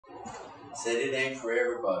Said it ain't for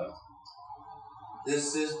everybody.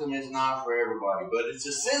 This system is not for everybody, but it's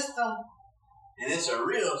a system, and it's a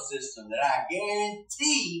real system that I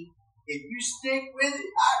guarantee, if you stick with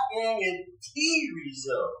it, I guarantee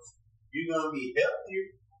results. You're going to be healthier.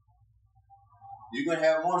 You're going to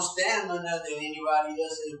have more stamina than anybody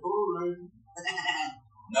else in the pool room.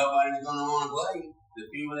 Nobody's going to want to play. The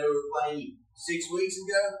people that were playing 6 weeks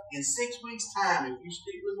ago, in 6 weeks' time, if you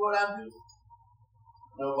stick with what I'm doing,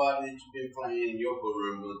 nobody that you've been playing in your pool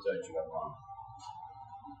room will touch you, I promise.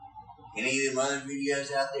 Any of them other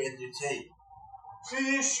videos out there at their tank.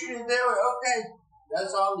 See this shit that way, okay,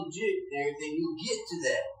 that's all legit and everything. You'll get to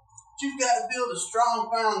that. But you've got to build a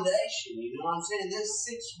strong foundation, you know what I'm saying? This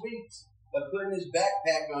 6 weeks of putting this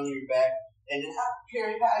backpack on your back, and I don't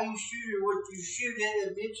care how you shoot or what you shoot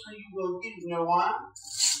at, eventually you're going to get it. You know why?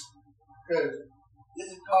 Because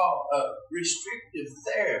this is called restrictive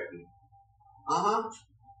therapy.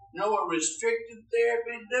 You know what restrictive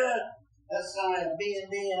therapy does? That's some of that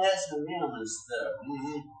B&B and S&M and stuff. Let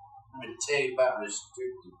me tell you about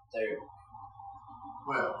restrictive therapy.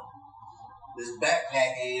 Well, this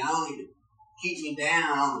backpack ain't only to keep me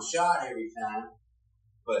down on the shot every time,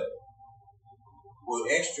 but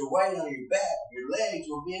with extra weight on your back, your legs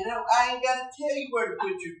will be in there. I ain't got to tell you where to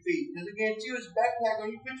put your feet, because I guarantee you this backpack,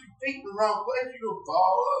 when you put your feet in the wrong place, you're going to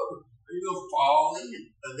fall over, or you're going to fall in, and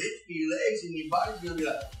eventually your legs and your body's going to be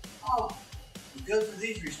like, oh, because of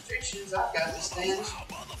these restrictions, I've got to stand.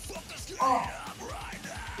 Oh,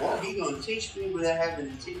 what he going to teach me without having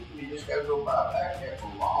to teach me? Just got to go buy a backpack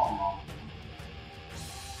from Walmart.